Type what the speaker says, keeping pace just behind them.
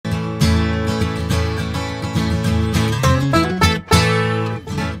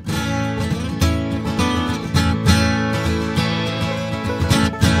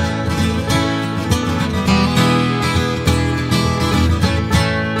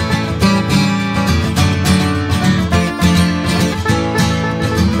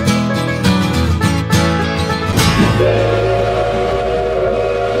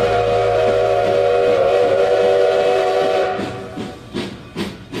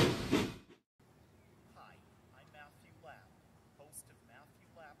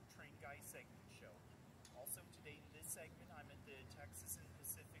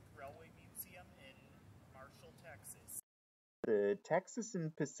The Texas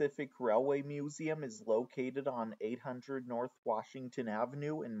and Pacific Railway Museum is located on 800 North Washington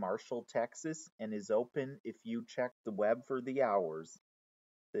Avenue in Marshall, Texas, and is open if you check the web for the hours.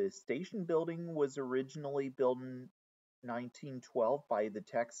 The station building was originally built in 1912 by the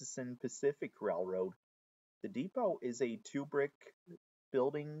Texas and Pacific Railroad. The depot is a two-brick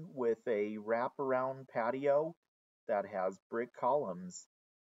building with a wraparound patio that has brick columns.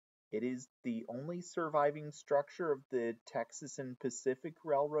 It is the only surviving structure of the Texas and Pacific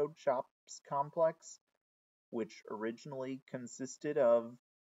Railroad Shops complex, which originally consisted of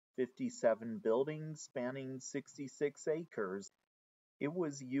 57 buildings spanning 66 acres. It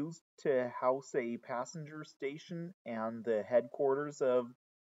was used to house a passenger station and the headquarters of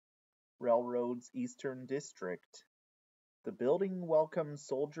Railroad's Eastern District. The building welcomed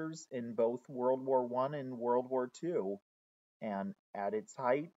soldiers in both World War I and World War II, and at its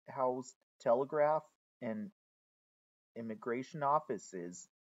height housed telegraph and immigration offices.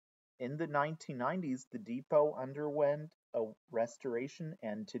 In the 1990s, the depot underwent a restoration,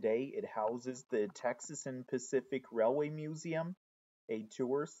 and today it houses the Texas and Pacific Railway Museum, a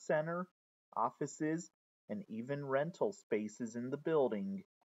tourist center, offices, and even rental spaces in the building.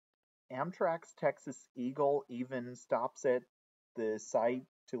 Amtrak's Texas Eagle even stops at the site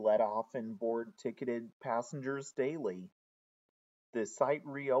to let off and board ticketed passengers daily. The site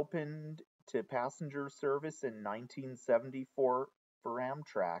reopened to passenger service in 1974 for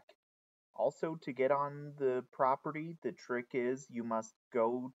Amtrak. Also, to get on the property, the trick is you must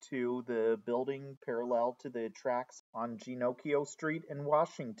go to the building parallel to the tracks on Ginocchio Street and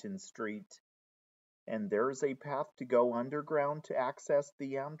Washington Street. And there is a path to go underground to access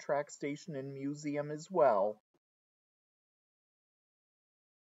the Amtrak station and museum as well.